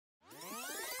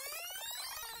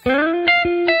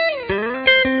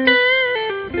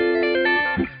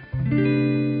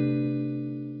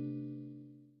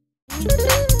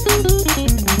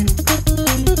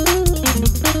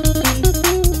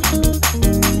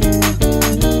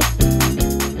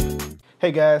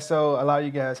Hey guys, so a lot of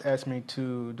you guys asked me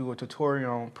to do a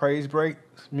tutorial on praise break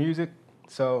music,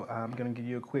 so I'm gonna give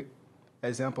you a quick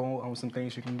example on some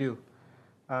things you can do.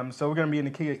 So we're gonna be in the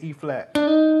key of E flat. All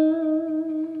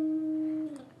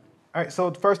right, so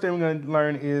the first thing we're gonna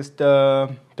learn is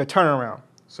the turnaround.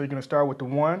 So you're gonna start with the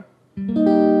 1,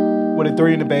 with a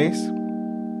 3 in the bass,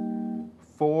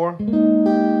 4.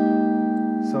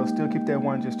 So still keep that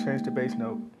 1, just change the bass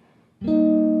note.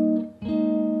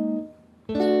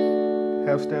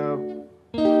 Half step,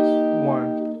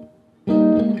 1.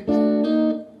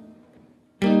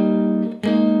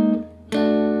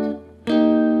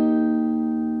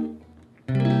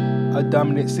 A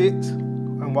dominant 6,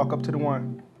 and walk up to the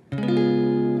 1.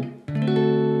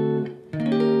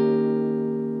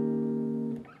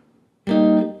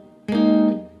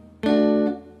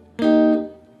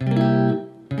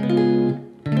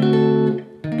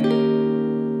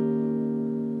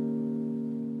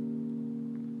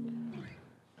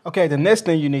 Okay, the next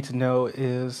thing you need to know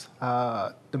is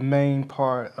the main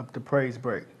part of the praise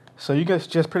break. So you guys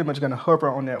just pretty much gonna hover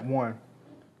on that 1.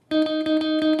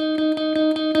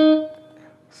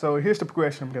 So here's the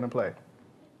progression I'm gonna play.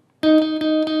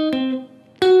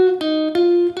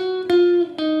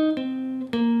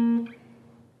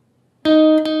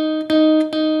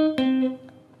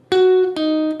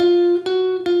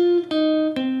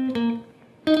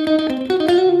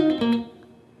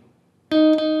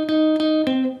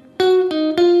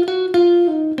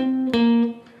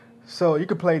 So you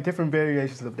could play different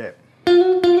variations of that.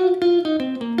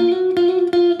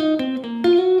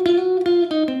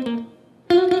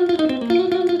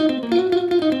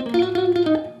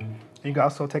 You can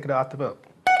also take it an octave up.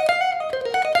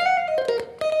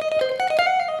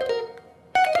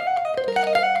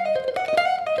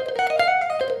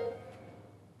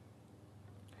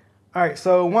 All right,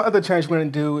 so one other change we're gonna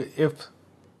do if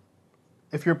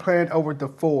you're playing over the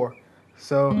 4,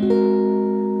 so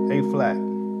A flat.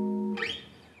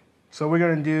 So we're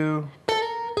gonna do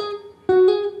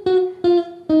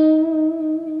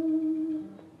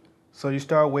so you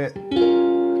start with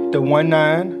the 1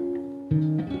 9,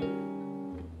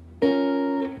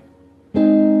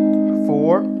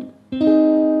 4,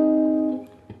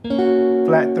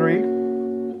 flat 3,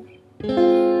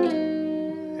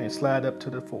 and slide up to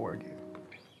the 4 again.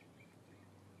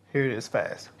 Here it is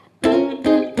fast.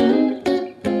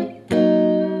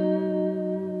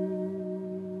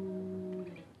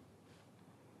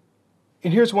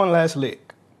 And here's one last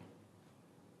lick.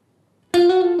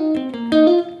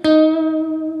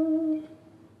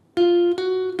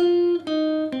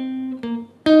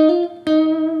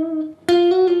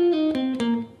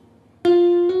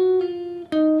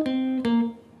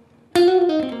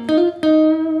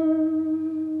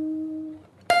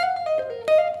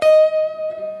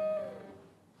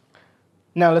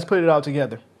 Now let's put it all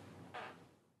together.